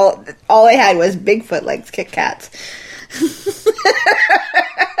like, all I had was Bigfoot likes Kit Kats.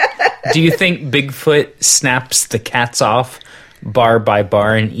 Do you think Bigfoot snaps the cats off bar by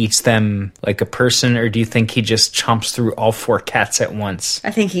bar and eats them like a person, or do you think he just chomps through all 4 cats at once?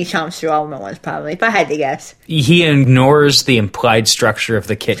 I think he chomps through all of them at once, probably, if I had to guess. He ignores the implied structure of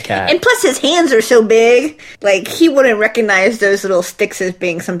the Kit Kat. And plus his hands are so big, like, he wouldn't recognize those little sticks as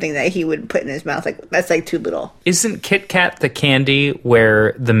being something that he would put in his mouth. Like, that's like too little. Isn't Kit Kat the candy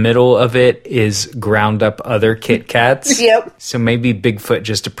where the middle of it is ground up other Kit Kats? Yep. So maybe Bigfoot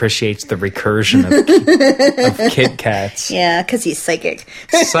just appreciates the recursion of Kit Kats. Yeah, because he's psychic.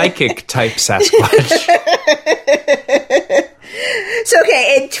 Psychic type Sasquatch. So,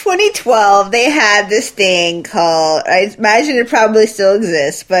 okay, in 2012, they had this thing called, I imagine it probably still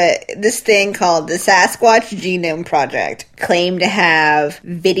exists, but this thing called the Sasquatch Genome Project claimed to have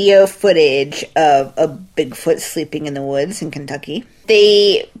video footage of a Bigfoot sleeping in the woods in Kentucky.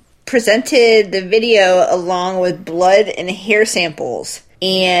 They presented the video along with blood and hair samples,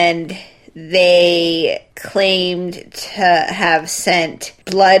 and they claimed to have sent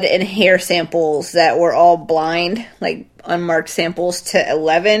blood and hair samples that were all blind, like unmarked samples, to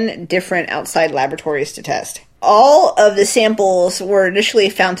 11 different outside laboratories to test. All of the samples were initially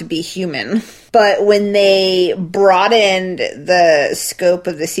found to be human, but when they broadened the scope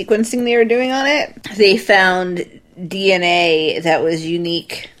of the sequencing they were doing on it, they found DNA that was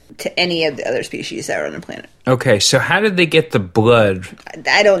unique to any of the other species that were on the planet. Okay, so how did they get the blood?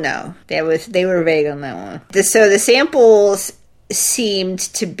 I don't know. They were vague on that one. So the samples seemed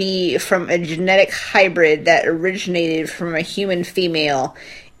to be from a genetic hybrid that originated from a human female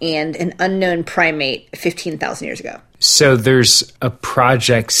and an unknown primate 15,000 years ago. So there's a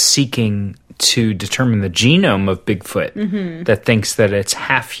project seeking to determine the genome of Bigfoot that thinks that it's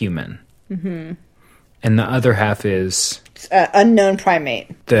half human. Mm-hmm. And the other half is unknown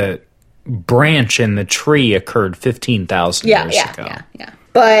primate. The branch in the tree occurred 15,000 years ago. Yeah.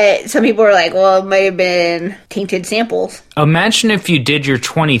 But some people are like, well, it may have been tainted samples. Imagine if you did your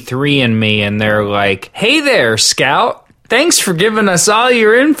 23andMe and they're like, hey there, Scout. Thanks for giving us all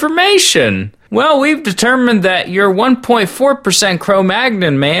your information. Well, we've determined that you're 1.4%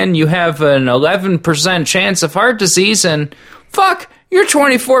 Cro-Magnon, man. You have an 11% chance of heart disease, and fuck, you're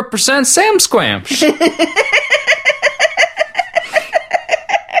 24% Sam Squamch.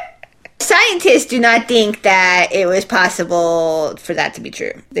 Scientists do not think that it was possible for that to be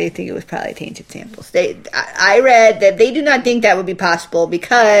true. They think it was probably tainted samples. I read that they do not think that would be possible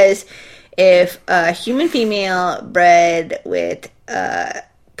because if a human female bred with a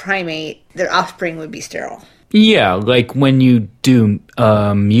primate, their offspring would be sterile. Yeah, like when you do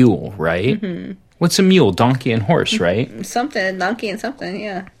a mule, right? Mm-hmm. What's a mule? Donkey and horse, right? Something, donkey and something,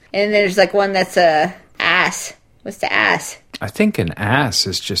 yeah. And there's like one that's a ass. What's the ass? I think an ass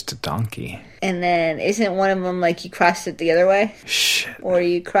is just a donkey. And then isn't one of them like you cross it the other way? Shit. Or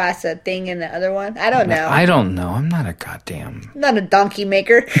you cross a thing in the other one? I don't know. I don't know. I'm not a goddamn... I'm not a donkey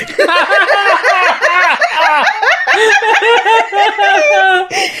maker.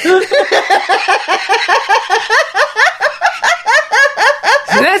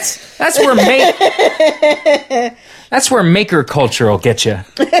 That's where maker culture will get you.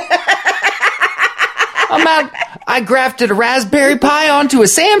 I grafted a Raspberry Pi onto a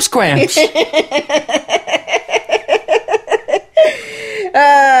Sam Squamch.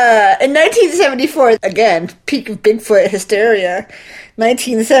 In 1974, again, peak of Bigfoot hysteria,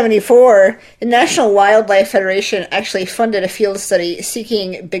 1974, the National Wildlife Federation actually funded a field study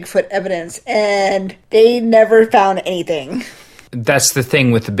seeking Bigfoot evidence, and they never found anything. That's the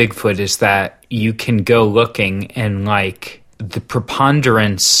thing with the Bigfoot is that you can go looking and, like, the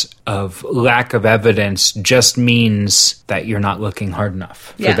preponderance of lack of evidence just means that you're not looking hard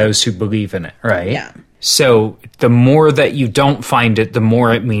enough for those who believe in it, right? Yeah. So the more that you don't find it, the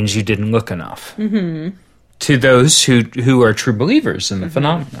more it means you didn't look enough. Mm-hmm. To those who are true believers in the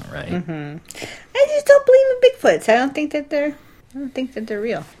phenomena, right? Mm-hmm. I just don't believe in Bigfoots. I don't think that they're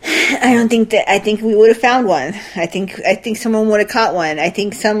real. I think we would have found one. I think someone would have caught one. I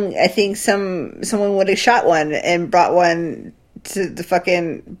think someone would have shot one and brought one to the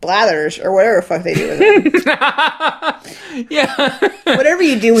fucking Blathers or whatever the fuck they do with it. Yeah. Whatever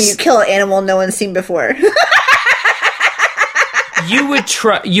you do when you kill an animal no one's seen before. You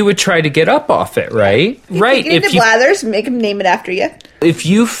would try to get up off it, right? Right. If you Blathers, make them name it after you. If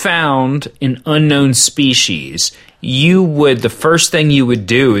you found an unknown species, the first thing you would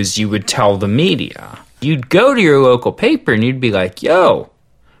do is you would tell the media. You'd go to your local paper and you'd be like, yo,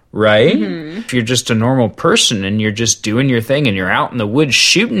 right? Mm-hmm. If you're just a normal person and you're just doing your thing and you're out in the woods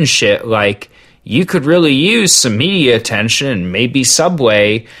shooting shit, like, you could really use some media attention and maybe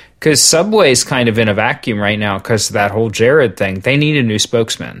Subway, because Subway's kind of in a vacuum right now because of that whole Jared thing. They need a new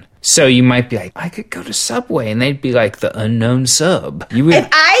spokesman. So you might be like, I could go to Subway, and they'd be like, the unknown sub. You would.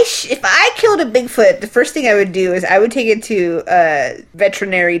 If I killed a Bigfoot, the first thing I would do is I would take it to a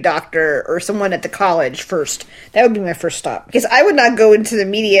veterinary doctor or someone at the college first. That would be my first stop. Because I would not go into the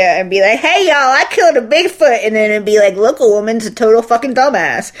media and be like, hey, y'all, I killed a Bigfoot. And then it'd be like, look, a woman's a total fucking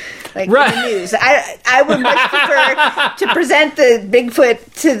dumbass. Like, right. In the news. I would much prefer to present the Bigfoot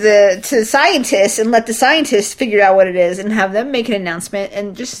to scientists and let the scientists figure out what it is and have them make an announcement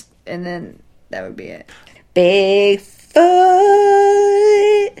and then that would be it. Bigfoot,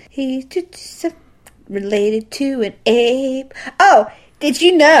 he's just related to an ape. Oh, did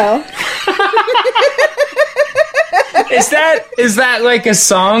you know? Is that like a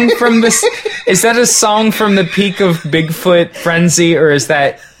song from this? Is that a song from the peak of Bigfoot frenzy, or is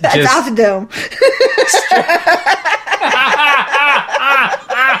that just... That's off the dome.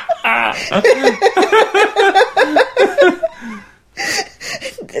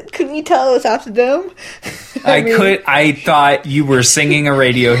 Couldn't you tell it was off the dome? I thought you were singing a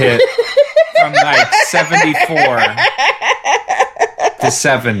radio hit from like 74. The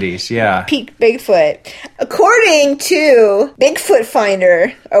 70s, yeah. Peak Bigfoot. According to Bigfoot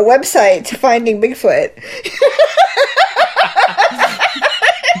Finder, a website to finding Bigfoot.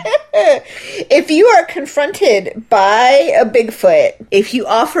 If you are confronted by a Bigfoot, if you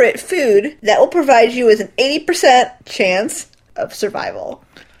offer it food, that will provide you with an 80% chance of survival.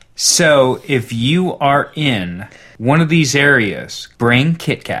 So if you are in one of these areas, bring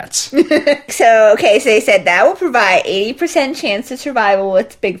Kit Kats. So they said that will provide 80% chance of survival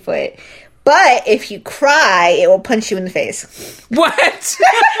with Bigfoot. But if you cry, it will punch you in the face. What?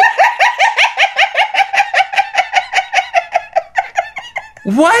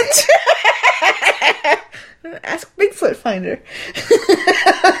 What? Ask Bigfoot Finder.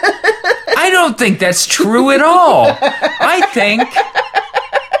 I don't think that's true at all. I think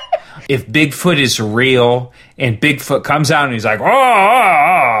if Bigfoot is real and Bigfoot comes out and he's like,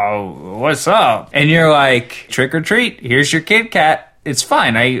 oh, what's up? And you're like, trick or treat, here's your Kit Kat. It's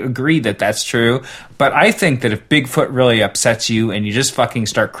fine. I agree that that's true. But I think that if Bigfoot really upsets you and you just fucking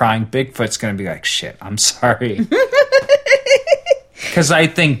start crying, Bigfoot's going to be like, shit, I'm sorry. Because I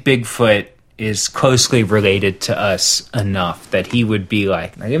think Bigfoot is closely related to us enough that he would be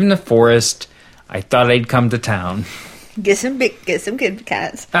like, I live in the forest. I thought I'd come to town. Get some Kit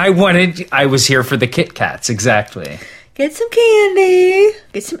Kats. I was here for the Kit Kats, exactly. Get some candy.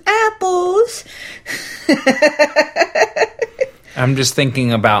 Get some apples. I'm just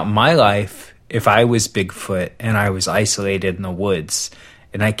thinking about my life if I was Bigfoot and I was isolated in the woods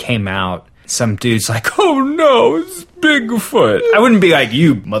and I came out, some dude's like, oh no, it's Bigfoot. I wouldn't be like,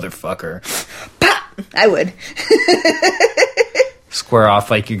 you motherfucker. Pop! I would. Square off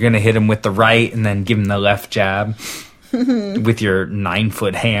like you're going to hit him with the right and then give him the left jab with your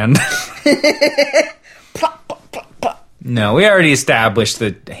 9-foot hand. Plop, plop, plop, plop. No, we already established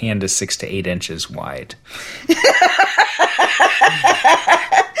the hand is 6 to 8 inches wide.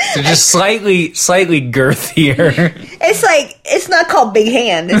 So just slightly girthier. It's not called big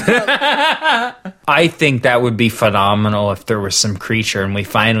hand. It's called... I think that would be phenomenal if there was some creature and we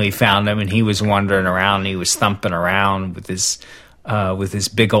finally found him and he was wandering around and he was thumping around with his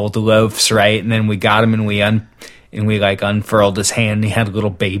big old loafs, right? And then we got him and we unfurled his hand and he had little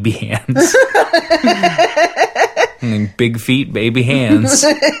baby hands. And big feet, baby hands.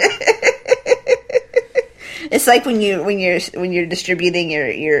 It's like when you're distributing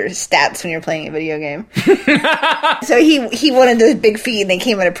your stats when you're playing a video game. So he wanted the big feet and they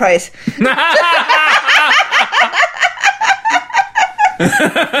came at a price.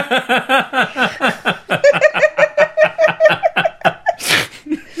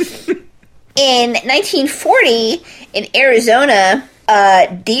 In 1940, in Arizona,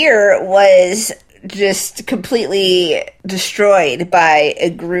 deer was just completely destroyed by a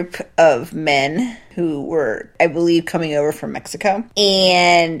group of men who were, I believe, coming over from Mexico.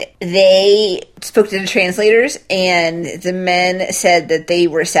 And they spoke to the translators, and the men said that they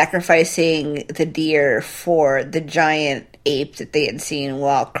were sacrificing the deer for the giant ape that they had seen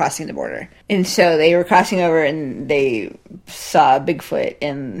while crossing the border. And so they were crossing over, and they saw Bigfoot,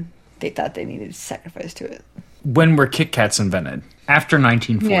 and they thought they needed to sacrifice to it. When were Kit Kats invented? After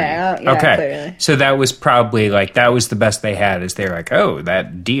 1940. Yeah, okay. Clearly. So that was probably that was the best they had, is they're like, oh,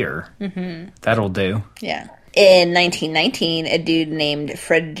 that deer. Mm-hmm. That'll do. Yeah. In 1919, a dude named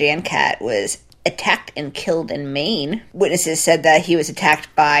Fred Jancat was attacked and killed in Maine. Witnesses said that he was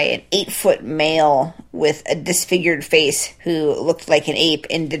attacked by an 8-foot male with a disfigured face who looked like an ape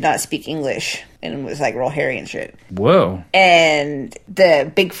and did not speak English and was real hairy and shit. Whoa. And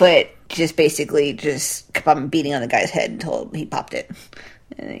the Bigfoot just basically kept on beating on the guy's head until he popped it.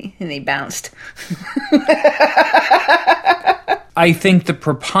 And he bounced. I think the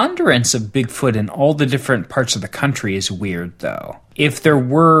preponderance of Bigfoot in all the different parts of the country is weird, though. If there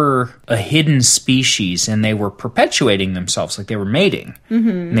were a hidden species and they were perpetuating themselves, like they were mating,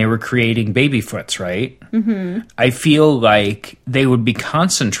 and they were creating babyfoots, right? Mm-hmm. I feel like they would be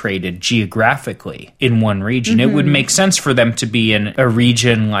concentrated geographically in one region. Mm-hmm. It would make sense for them to be in a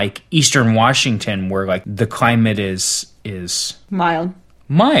region like Eastern Washington where the climate is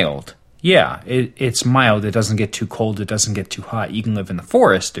mild. Yeah, it's mild. It doesn't get too cold. It doesn't get too hot. You can live in the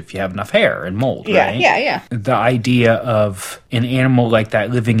forest if you have enough hair and mold, right? Yeah. The idea of an animal like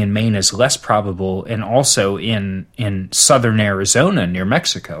that living in Maine is less probable, and also in southern Arizona near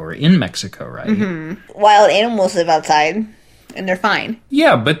Mexico, or in Mexico, right? Mm-hmm. Wild animals live outside, and they're fine.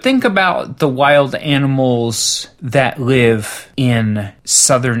 Yeah, but think about the wild animals that live in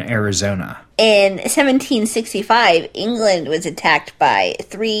southern Arizona. In 1765, England was attacked by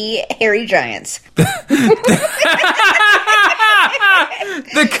 3 hairy giants. The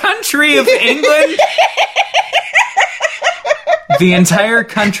country of England? The entire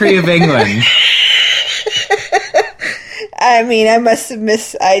country of England. I mean, I must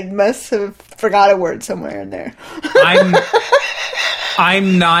have forgot a word somewhere in there.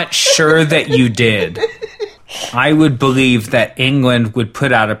 I'm not sure that you did. I would believe that England would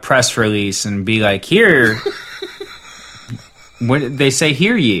put out a press release and be like, here, what they say,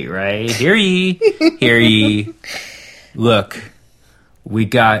 hear ye, right? Hear ye. Look, we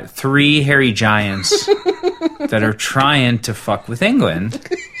got 3 hairy giants that are trying to fuck with England,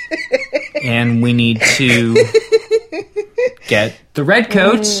 and we need to get the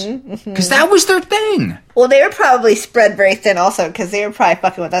redcoats, because that was their thing. Well, they were probably spread very thin also, because they were probably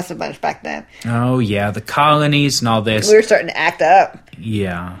fucking with us a bunch back then. Oh, yeah, the colonies and all this. We were starting to act up.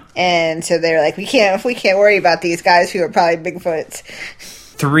 Yeah. And so they were like, we can't worry about these guys who are probably Bigfoots.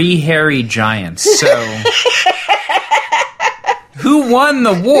 3 hairy giants, so... Who won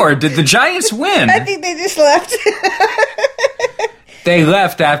the war? Did the giants win? I think they just left. They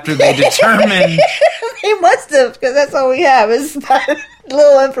left after they determined... They must have, because that's all we have. Is that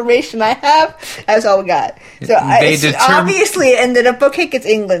little information I have. That's all we got. So obviously it ended up okay because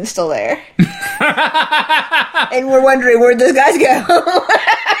England's still there. And we're wondering, where'd those guys go?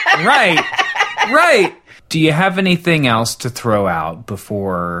 Right. Do you have anything else to throw out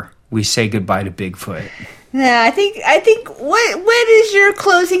before we say goodbye to Bigfoot? Yeah, I think. What is your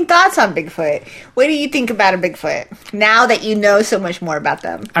closing thoughts on Bigfoot? What do you think about a Bigfoot now that you know so much more about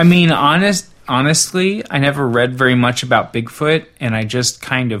them? I mean, honestly, I never read very much about Bigfoot, and I just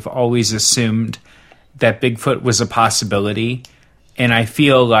kind of always assumed that Bigfoot was a possibility. And I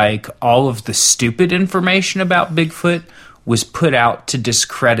feel like all of the stupid information about Bigfoot was put out to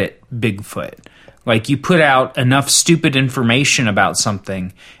discredit Bigfoot. Like, you put out enough stupid information about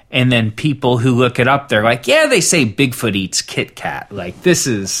something, and then people who look it up, they're like, yeah, they say Bigfoot eats Kit Kat. Like, this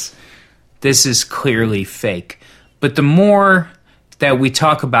is clearly fake. But the more that we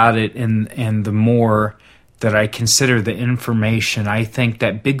talk about it and the more that I consider the information, I think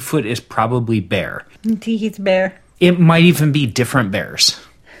that Bigfoot is probably bear. You think he's bear? It might even be different bears.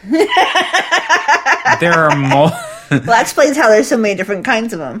 There are Well, that explains how there's so many different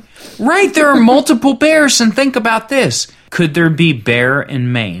kinds of them. Right, there are multiple bears, and think about this. Could there be bear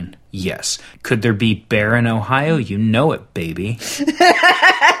in Maine? Yes. Could there be bear in Ohio? You know it, baby.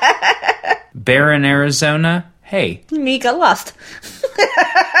 Bear in Arizona? Hey. Me got lost.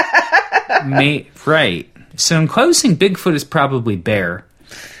 Right. So in closing, Bigfoot is probably bear.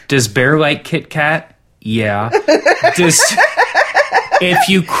 Does bear like Kit Kat? Yeah. If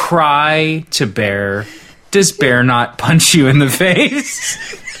you cry to bear, does bear not punch you in the face?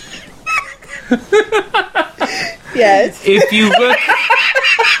 Yes. If you look...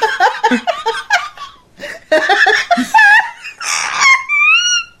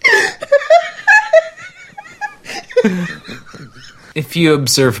 If you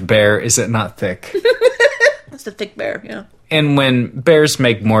observe bear, is it not thick? It's a thick bear, yeah. And when bears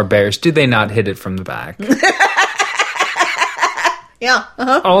make more bears, do they not hit it from the back? Yeah.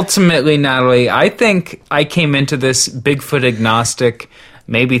 Uh-huh. Ultimately, Natalie, I think I came into this Bigfoot agnostic,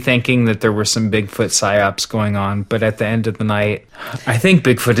 maybe thinking that there were some Bigfoot psyops going on, but at the end of the night, I think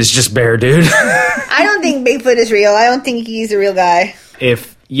Bigfoot is just bear, dude. I don't think Bigfoot is real. I don't think he's a real guy.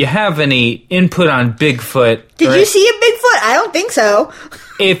 If you have any input on Bigfoot... Did you see a Bigfoot? I don't think so.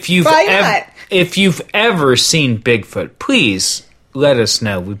 If you've ever seen Bigfoot, please let us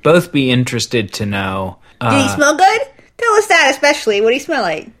know. We'd both be interested to know. Did he smell good? Tell us that, especially. What do he smell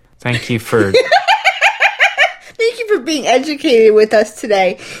like? Thank you for... Thank you for being educated with us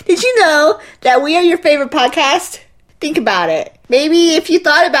today. Did you know that we are your favorite podcast? Think about it. Maybe if you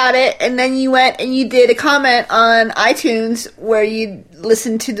thought about it and then you went and you did a comment on iTunes where you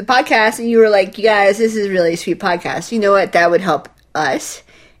listened to the podcast and you were like, you guys, this is really a sweet podcast. You know what? That would help us.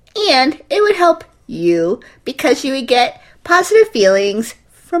 And it would help you because you would get positive feelings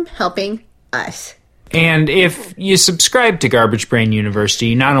from helping us. And if you subscribe to Garbage Brain University,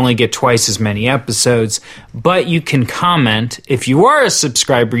 you not only get twice as many episodes, but you can comment. If you are a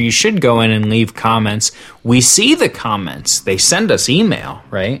subscriber, you should go in and leave comments. We see the comments. They send us email,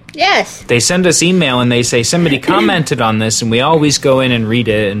 right? Yes. They send us email and they say, somebody commented on this, and we always go in and read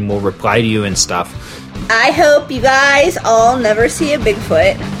it, and we'll reply to you and stuff. I hope you guys all never see a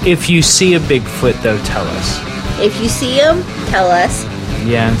Bigfoot. If you see a Bigfoot, though, tell us. If you see him, tell us.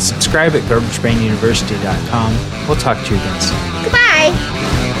 Yeah, and subscribe at garbagebrainuniversity.com. We'll talk to you again soon. Goodbye.